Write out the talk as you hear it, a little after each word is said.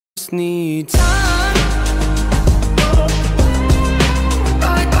just need time.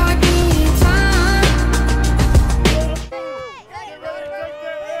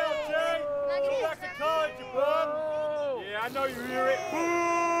 I know you hear it.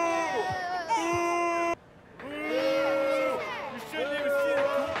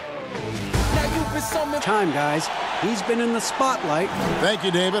 Time, guys. He's been in the spotlight. Thank you,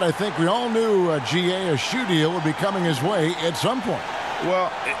 David. I think we all knew a shoe deal would be coming his way at some point.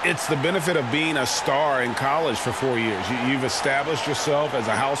 Well, it's the benefit of being a star in college for 4 years. You've established yourself as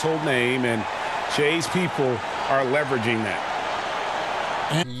a household name, and Jay's people are leveraging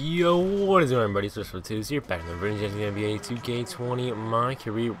that. Yo, what is going on, everybody? It's FreshMode Studios here, back in the Virgin NBA 2K20 My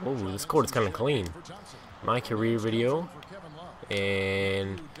Career. Whoa, this court is kind of clean. My Career video.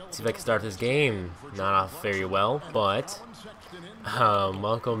 And see if I can start this game. Not off very well, but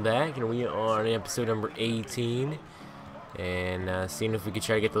welcome back, and we are on episode number 18. And seeing if we could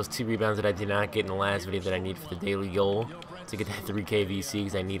try to get those 2 rebounds that I did not get in the last video that I need for the daily goal to get that 3K VC,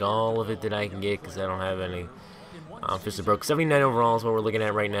 because I need all of it that I can get because I don't have any. Officially broke 79 overall is what we're looking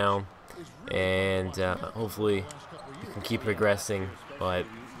at right now, and hopefully we can keep progressing. But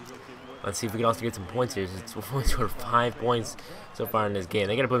let's see if we can also get some points here. It's only sort of 5 points so far in this game.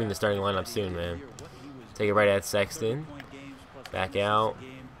 They gotta put me in the starting lineup soon, man. Take it right at Sexton. Back out.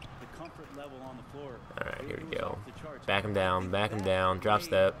 Alright, here we go. Back him down, drop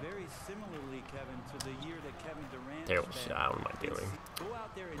step. Terrible shot, what am I doing?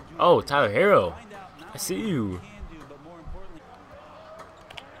 Oh, Tyler Hero. I see you.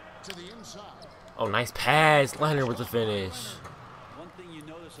 Oh, nice pass. Leonard with the finish.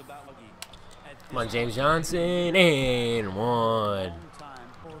 Come on, James Johnson. And 1.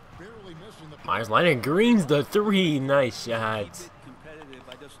 Myers Leonard greens the 3. Nice shot.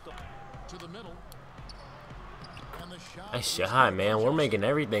 Nice shot, man. We're making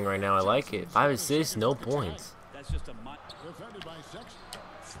everything right now. I like it. 5 assists, no points.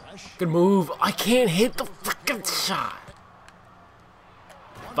 Good move. I can't hit the freaking shot.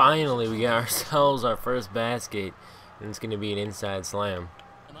 Finally, we got ourselves our first basket, and it's going to be an inside slam.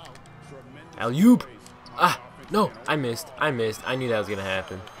 Alley-oop. Ah, no, I missed. I knew that was going to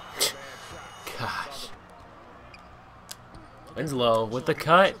happen. Gosh. Winslow with the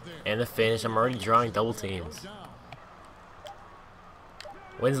cut and the finish. I'm already drawing double teams.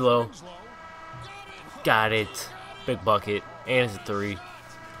 Winslow. Got it. Big bucket. And it's a 3.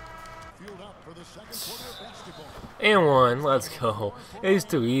 And 1. Let's go. It's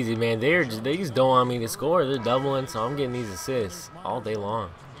too easy, man. They just don't want me to score. They're doubling, so I'm getting these assists all day long.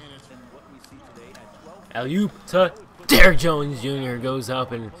 Alley-oop to Derrick Jones Jr. goes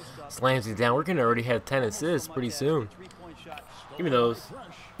up and slams it down. We're gonna already have 10 assists pretty soon. Give me those.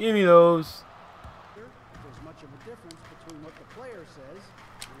 Give me those.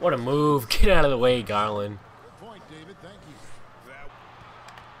 What a move. Get out of the way, Garland.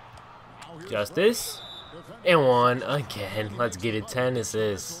 Justice. And 1 again. Let's get it. 10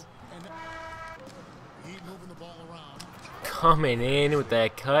 assists. Coming in with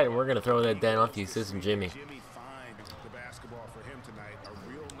that cut, and we're going to throw that down off the assist from Jimmy.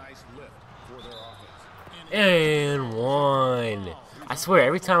 And 1. I swear,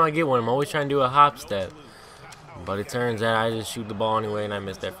 every time I get one, I'm always trying to do a hop step. But it turns out I just shoot the ball anyway, and I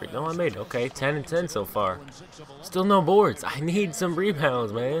missed that free. No, I made it. Okay, 10 and 10 so far. Still no boards. I need some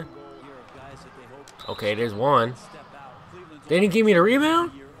rebounds, man. Okay, there's 1. They didn't give me the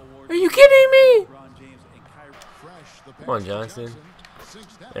rebound? Are you kidding me? Come on, Johnson.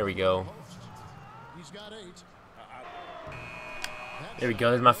 There we go. There we go.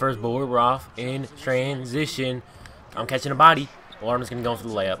 There's my first board. We're off in transition. I'm catching a body, or I'm just going to go for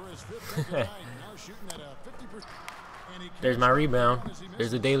the layup. There's my rebound. There's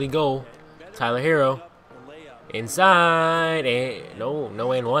the daily goal. Tyler Hero. Inside. And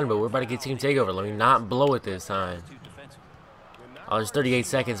no and 1, but we're about to get team takeover. Let me not blow it this time. Oh, there's 38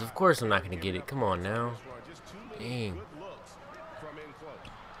 seconds. Of course I'm not going to get it. Come on now. Dang.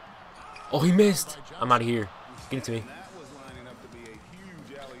 Oh, he missed. I'm out of here. Get it to me.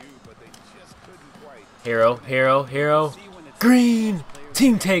 Hero. Green.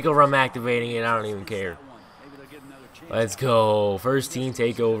 Team takeover. I'm activating it. I don't even care. Let's go. First team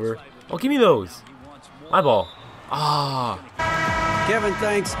takeover. Oh, give me those. My ball. Ah. Kevin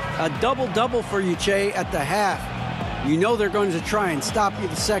thanks. A double-double for you, Che, at the half. You know they're going to try and stop you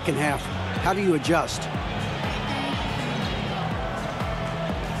the second half. How do you adjust?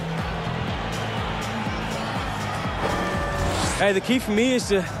 Hey, the key for me is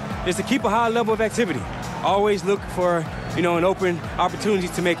to keep a high level of activity. Always look for, an open opportunity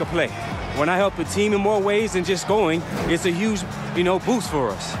to make a play. When I help the team in more ways than just scoring, it's a huge, boost for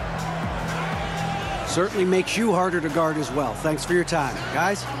us. Certainly makes you harder to guard as well. Thanks for your time,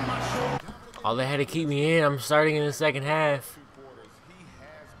 guys. Oh, they had to keep me in. I'm starting in the second half.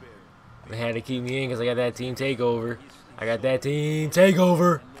 They had to keep me in because I got that team takeover. I got that team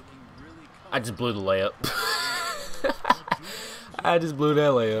takeover. I just blew the layup. I just blew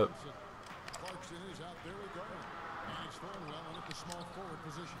that layup.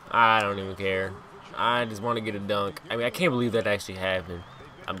 I don't even care. I just want to get a dunk. I mean, I can't believe that actually happened.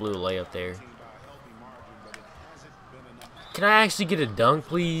 I blew a layup there. Can I actually get a dunk,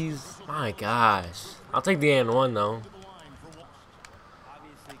 please? My gosh. I'll take the and one, though.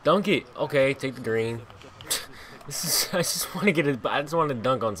 Dunk it. Okay, take the green. I just want to get it. I just want to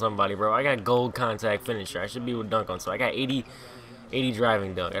dunk on somebody, bro. I got gold contact finisher. I should be able to dunk on. So I got 80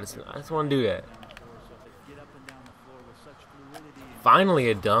 driving dunk. I just want to do that. Finally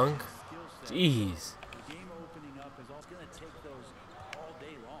a dunk. Jeez.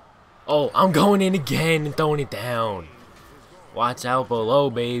 Oh, I'm going in again and throwing it down. Watch out below,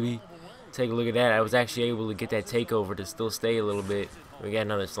 baby. Take a look at that. I was actually able to get that takeover to still stay a little bit. We got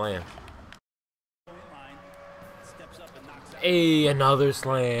another slam. Hey, another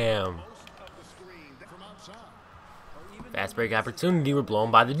slam. Fast break opportunity. We're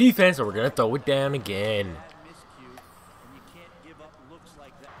blown by the defense, so we're going to throw it down again.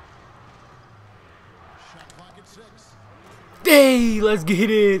 Hey, let's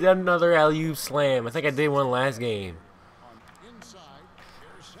get it. Another alley-oop slam. I think I did one last game.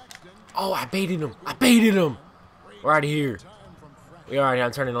 Oh, I baited him. I baited him. We're out of here. We already.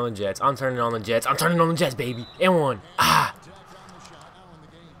 I'm turning on the Jets. I'm turning on the Jets. I'm turning on the Jets, baby. And one. Ah.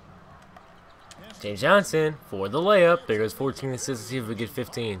 James Johnson for the layup. There goes 14 assists. Let's see if we get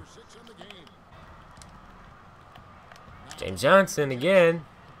 15. James Johnson again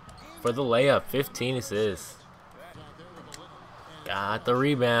for the layup. 15 assists. Got the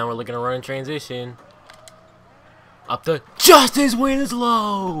rebound. We're looking to run in transition. Up to Justice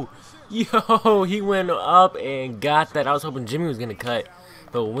Winslow. Yo, he went up and got that. I was hoping Jimmy was going to cut,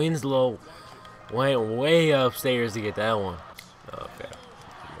 but Winslow went way upstairs to get that one. Okay.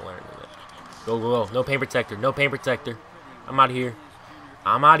 I'm learning that. Go, go, go. No paint protector. No paint protector. I'm out of here.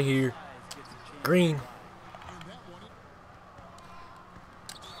 I'm out of here. Green.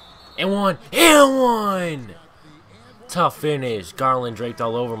 And one. And one. Tough finish. Garland draped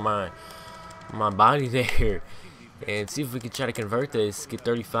all over my body there. And see if we can try to convert this, get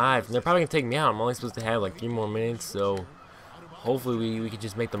 35. And they're probably going to take me out. I'm only supposed to have like 3 more minutes, so hopefully we can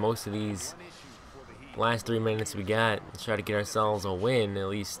just make the most of these last 3 minutes we got and try to get ourselves a win, at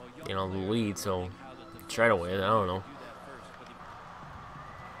least, you know, the lead. So try to win. I don't know.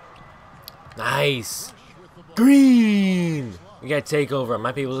 Nice. Green. We got to take over. I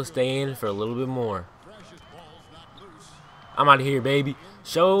might be able to stay in for a little bit more. I'm out of here, baby.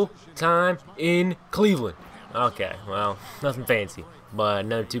 Show time in Cleveland. Okay, well, nothing fancy, but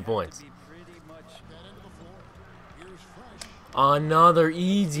another 2 points. Another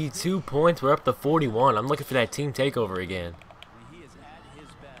easy 2 points. We're up to 41. I'm looking for that team takeover again.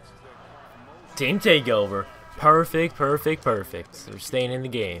 Team takeover. Perfect, perfect, perfect. So we're staying in the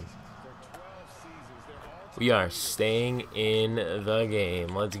game. We are staying in the game.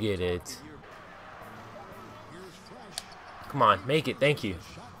 Let's get it. Come on, make it. Thank you.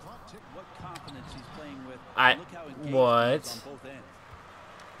 What?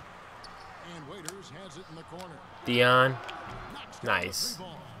 Dion. Nice.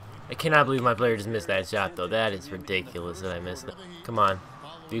 I cannot believe my player just missed that shot, though. That is ridiculous that I missed it. Come on.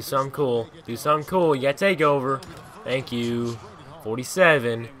 Do something cool. Do something cool. You got to take over. Thank you.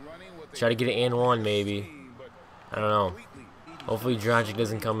 47. Try to get an and one, maybe. I don't know. Hopefully Dragic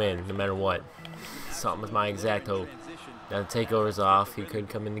doesn't come in, no matter what. Something was my exact hope. Now the takeover's off. He could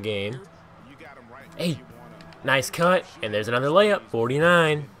come in the game. Hey. Nice cut, and there's another layup,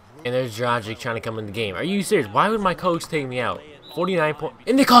 49. And there's Dragic trying to come in the game. Are you serious? Why would my coach take me out? 49 points.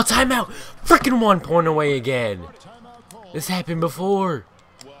 And they call timeout. Freaking 1 point away again. This happened before.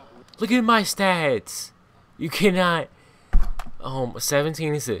 Look at my stats. You cannot.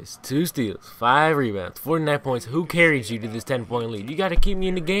 17 assists, 2 steals, 5 rebounds, 49 points. Who carried you to this 10-point lead? You got to keep me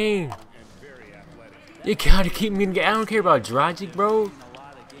in the game. You got to keep me in the game. I don't care about Dragic, bro.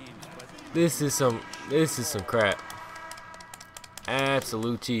 This is some crap.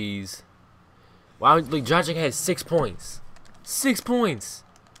 Absolute cheese. Wow, like Dragic had 6 points. 6 points.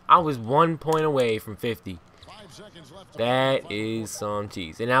 I was 1 point away from 50. That is some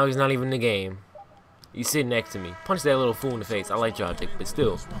cheese. And now he's not even in the game. He's sitting next to me. Punch that little fool in the face. I like Dragic, but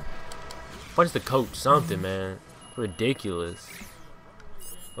still. Punch the coach. Something, man. Ridiculous.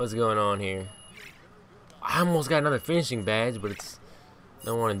 What's going on here? I almost got another finishing badge, but it's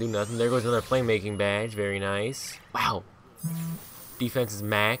Don't want to do nothing. There goes another playmaking badge. Very nice. Wow. Defense is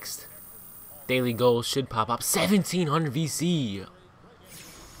maxed. Daily goals should pop up. 1,700 VC.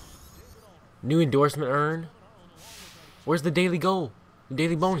 New endorsement earned. Where's the daily goal? The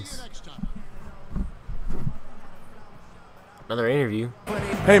daily bonus. Another interview.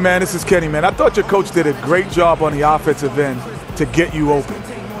 Hey, man, this is Kenny, man. I thought your coach did a great job on the offensive end to get you open.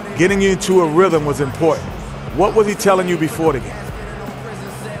 Getting you into a rhythm was important. What was he telling you before the game?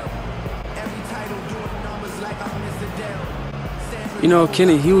 You know,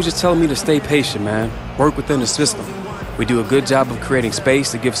 Kenny, he was just telling me to stay patient, man. Work within the system. We do a good job of creating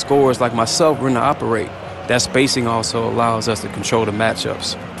space to give scorers like myself room to operate. That spacing also allows us to control the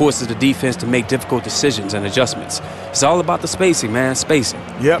matchups, forces the defense to make difficult decisions and adjustments. It's all about the spacing, man, spacing.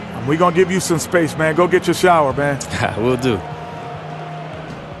 Yep, and we're going to give you some space, man. Go get your shower, man. Will do.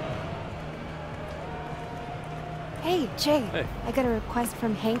 Hey, Jay. Hey. I got a request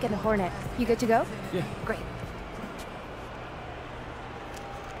from Hank and the Hornet. You good to go? Yeah. Great.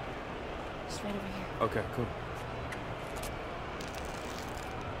 Just right over here. Okay, cool.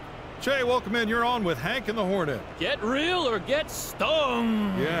 Jay, welcome in. You're on with Hank and the Hornet. Get real or get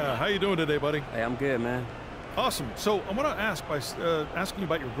stung. Yeah, how you doing today, buddy? Hey, I'm good, man. Awesome. So I want to ask by asking you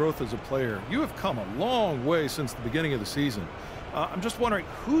about your growth as a player. You have come a long way since the beginning of the season. I'm just wondering,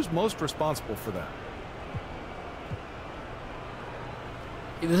 who's most responsible for that?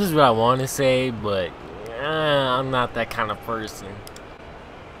 This is what I want to say, but I'm not that kind of person.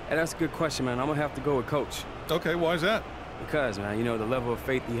 Hey, that's a good question, man. I'm going to have to go with Coach. Okay, why is that? Because, man, you know, the level of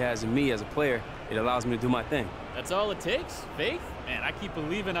faith he has in me as a player, it allows me to do my thing. That's all it takes? Faith? Man, I keep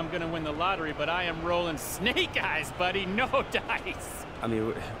believing I'm going to win the lottery, but I am rolling snake eyes, buddy. No dice. I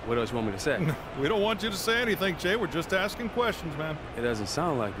mean, what else you want me to say? We don't want you to say anything, Jay. We're just asking questions, man. It doesn't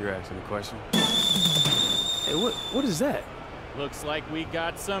sound like you're asking a question. Hey, what is that? Looks like we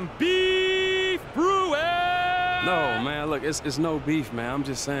got some beef brewing. No, man, look, it's no beef, man. I'm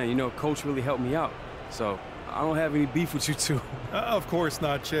just saying, you know, Coach really helped me out. So I don't have any beef with you two. Of course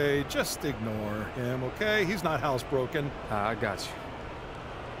not, Jay. Just ignore him, okay? He's not housebroken. I got you.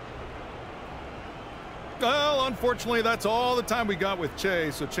 Well, unfortunately, that's all the time we got with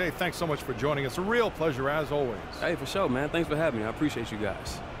Jay. So, Jay, thanks so much for joining us. A real pleasure, as always. Hey, for sure, man. Thanks for having me. I appreciate you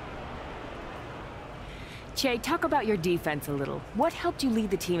guys. Che, talk about your defense a little. What helped you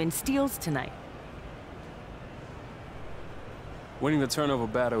lead the team in steals tonight? Winning the turnover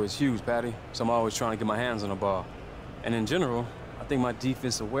battle is huge, Patty, so I'm always trying to get my hands on the ball. And in general, I think my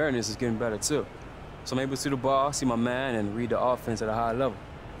defense awareness is getting better, too. So I'm able to see the ball, see my man, and read the offense at a high level.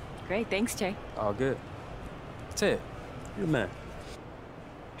 Great, thanks, Che. All good. Ted, you're the man.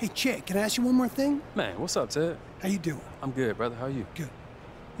 Hey, Che, can I ask you one more thing? Man, what's up, Ted? How you doing? I'm good, brother. How are you? Good.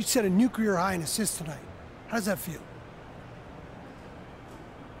 You set a new career high in assists tonight. How does that feel?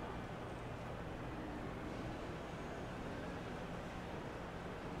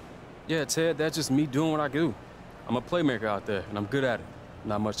 Yeah, Ted, that's just me doing what I do. I'm a playmaker out there, and I'm good at it.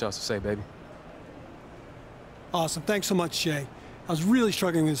 Not much else to say, baby. Awesome. Thanks so much, Che. I was really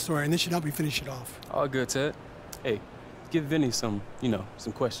struggling with the story, and this should help me finish it off. All good, Ted. Hey, give Vinny some,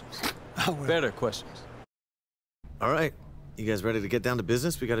 some questions. Better questions. All right. You guys ready to get down to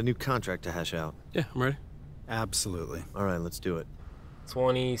business? We got a new contract to hash out. Yeah, I'm ready. Absolutely. All right, let's do it.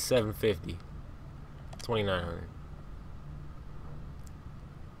 2750. 2900.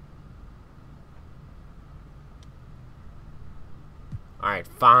 Alright,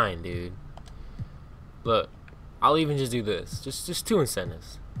 fine, dude. Look, I'll even just do this. Just 2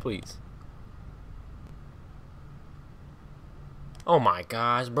 incentives, please. Oh my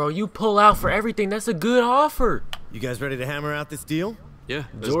gosh, bro, you pull out for everything. That's a good offer. You guys ready to hammer out this deal? Yeah,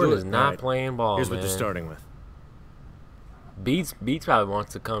 Jordan is not playing ball, Here's man. what you're starting with. Beats probably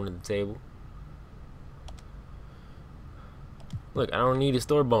wants to come to the table. Look, I don't need a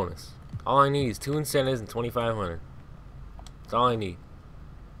store bonus. All I need is 2 incentives and 2,500. That's all I need.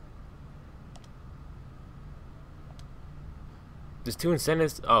 Just 2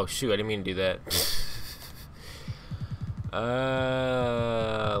 incentives. Oh shoot, I didn't mean to do that.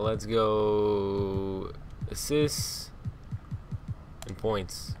 Let's go assists and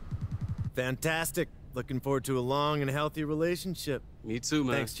points. Fantastic. Looking forward to a long and healthy relationship. Me too,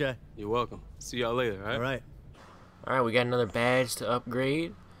 man. Thanks, Che. You're welcome. See y'all later, all right? All right. Alright, we got another badge to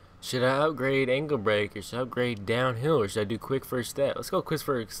upgrade. Should I upgrade ankle break, or should I upgrade downhill, or should I do quick first step? Let's go quick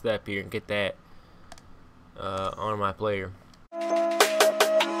first step here and get that on my player.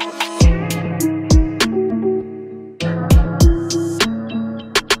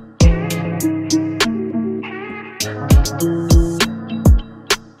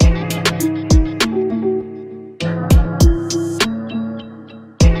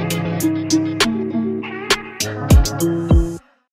 Bye.